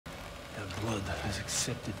blood has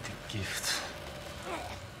accepted the gift.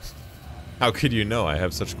 How could you know? I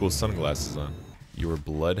have such cool sunglasses on. Your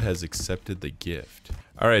blood has accepted the gift.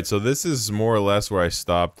 Alright, so this is more or less where I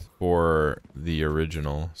stopped for the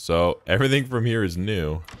original. So everything from here is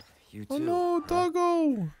new. You too. Oh no,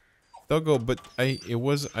 doggo! Doggo, but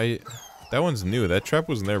that one's new. That trap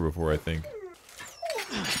wasn't there before, I think.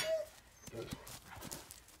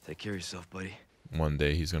 Take care of yourself, buddy. One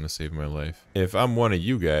day he's gonna save my life. If I'm one of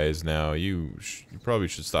you guys now, you probably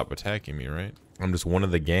should stop attacking me, right? I'm just one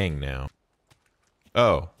of the gang now.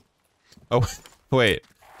 Oh. Oh, wait.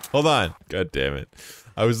 Hold on. God damn it.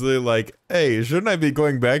 I was literally like, hey, shouldn't I be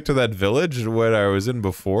going back to that village where I was in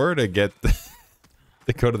before to get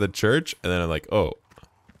to go to the church? And then I'm like, oh,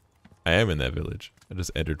 I am in that village. I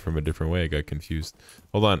just entered from a different way. I got confused.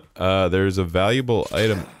 Hold on. There's a valuable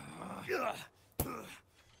item.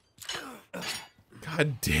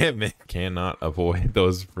 God damn it. Cannot avoid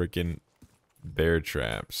those freaking bear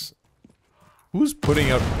traps. Who's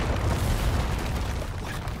putting up...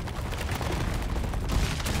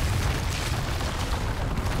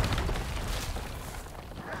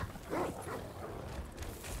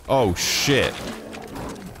 Oh shit.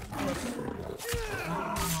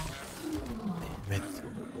 Damn it.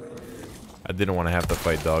 I didn't want to have to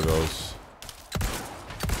fight doggos.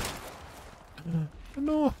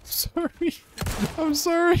 No, I'm sorry. I'm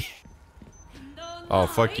sorry. Oh,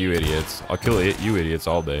 fuck you idiots. I'll kill you idiots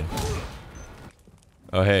all day.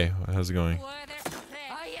 Oh, hey. How's it going?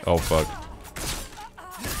 Oh, fuck.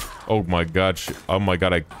 Oh my god. Oh my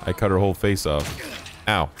god, I cut her whole face off.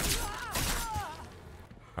 Ow.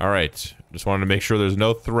 Alright. Just wanted to make sure there's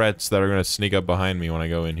no threats that are gonna sneak up behind me when I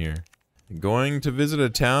go in here. Going to visit a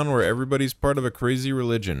town where everybody's part of a crazy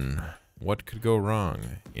religion. What could go wrong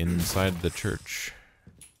inside the church?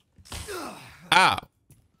 Ah!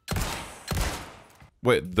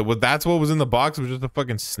 Wait, that's what was in the box? It was just a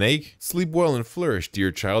fucking snake? Sleep well and flourish,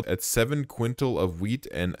 dear child. At 7 quintal of wheat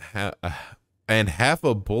and half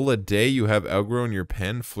a bull a day, you have outgrown your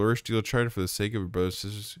pen. Flourish, dear child, for the sake of your brothers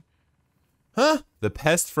and sisters. Huh? The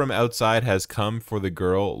pest from outside has come for the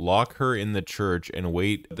girl. Lock her in the church and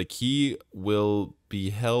wait. The key will be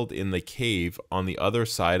held in the cave on the other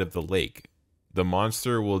side of the lake. The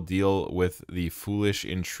monster will deal with the foolish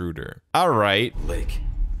intruder. Alright. Lake.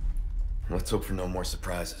 Let's hope for no more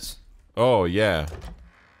surprises. Oh, yeah.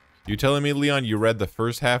 You telling me, Leon, you read the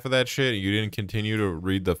first half of that shit and you didn't continue to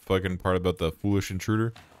read the fucking part about the foolish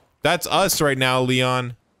intruder? That's us right now,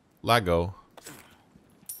 Leon. Lago.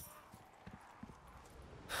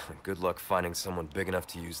 Good luck finding someone big enough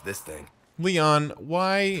to use this thing. Leon,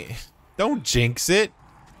 why? Don't jinx it.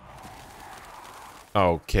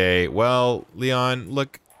 Okay, well, Leon,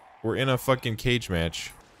 look, we're in a fucking cage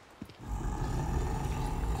match.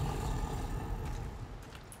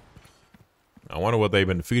 I wonder what they've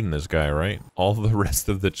been feeding this guy, right? All the rest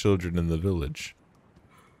of the children in the village.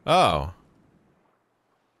 Oh.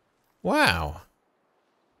 Wow.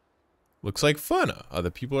 Looks like fun.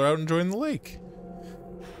 Other people are out enjoying the lake.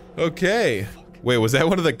 Okay. Wait, was that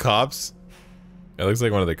one of the cops? That looks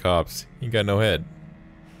like one of the cops. He got no head.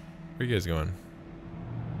 Where you guys going?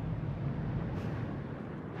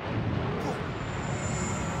 What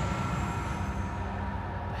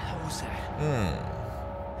the hell was that?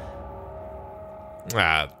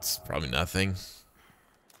 Ah, it's probably nothing.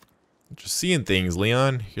 Just seeing things,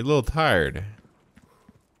 Leon. You're a little tired.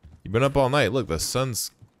 You've been up all night. Look, the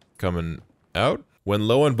sun's coming out. When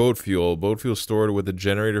low on boat fuel stored with the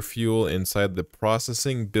generator fuel inside the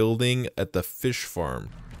processing building at the fish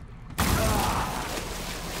farm.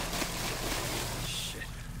 Shit.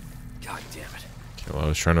 God damn it. Okay, well, I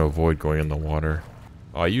was trying to avoid going in the water.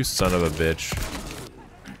 Oh, you son of a bitch.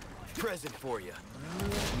 Present for you.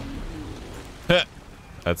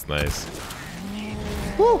 That's nice.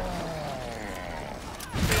 Woo!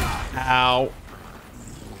 Ow.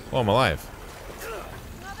 Oh, I'm alive.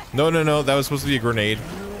 No, no, no. That was supposed to be a grenade.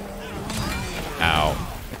 Ow.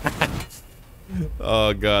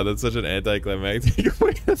 Oh, God. That's such an anticlimactic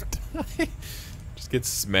way to die. Just get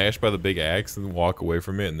smashed by the big axe and walk away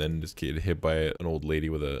from it and then just get hit by an old lady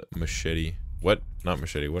with a machete. What? Not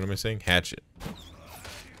machete. What am I saying? Hatchet.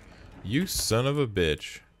 You son of a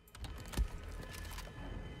bitch.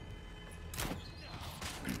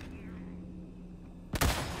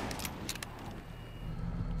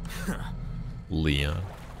 Leon.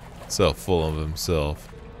 So full of himself.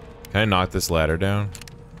 Can I knock this ladder down?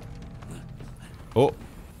 Oh.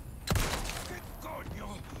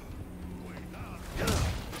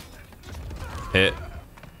 Hit.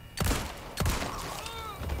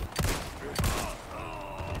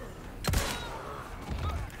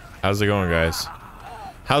 How's it going, guys?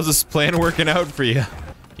 How's this plan working out for you?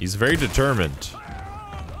 He's very determined.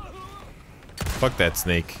 Fuck that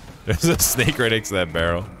snake. There's a snake right next to that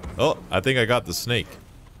barrel. Oh, I think I got the snake.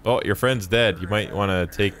 Oh, your friend's dead. You might want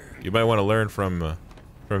to learn from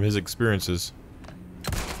his experiences.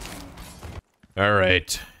 All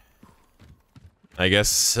right. I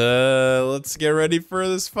guess let's get ready for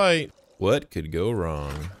this fight. What could go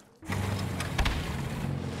wrong?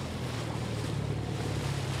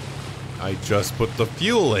 I just put the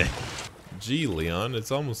fuel in. Gee, Leon,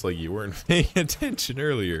 it's almost like you weren't paying attention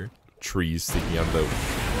earlier. Trees sticking out of the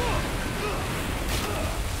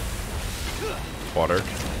water.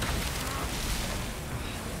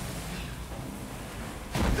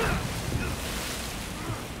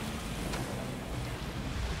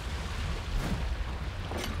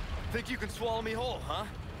 Think you can swallow me whole, huh?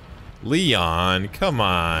 Leon, come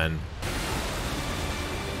on.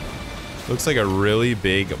 Looks like a really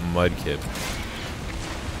big mudkip.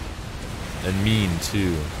 And mean,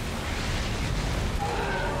 too.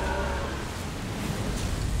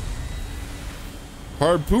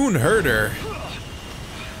 Harpoon herder.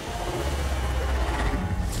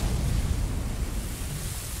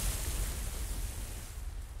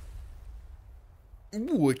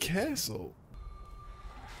 Ooh, a castle.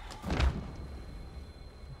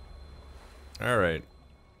 All right.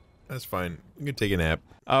 That's fine. You can take a nap.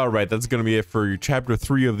 All right, that's going to be it for chapter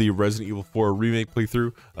 3 of the Resident Evil 4 remake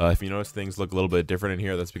playthrough. If you notice things look a little bit different in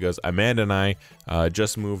here, that's because Amanda and I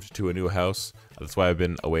just moved to a new house. That's why I've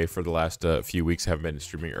been away for the last few weeks. Haven't been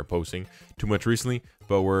streaming or posting too much recently,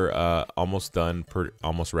 but we're almost done,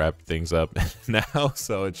 almost wrapped things up now,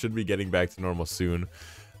 so it should be getting back to normal soon.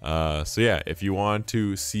 So yeah, if you want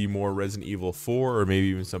to see more Resident Evil 4 or maybe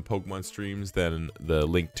even some Pokemon streams, then the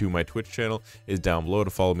link to my Twitch channel is down below to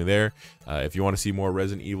follow me there. If you want to see more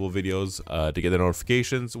Resident Evil videos to get the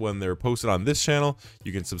notifications when they're posted on this channel,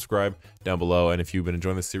 you can subscribe down below. And if you've been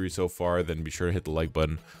enjoying the series so far, then be sure to hit the like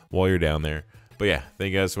button while you're down there. But yeah,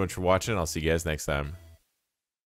 thank you guys so much for watching. I'll see you guys next time.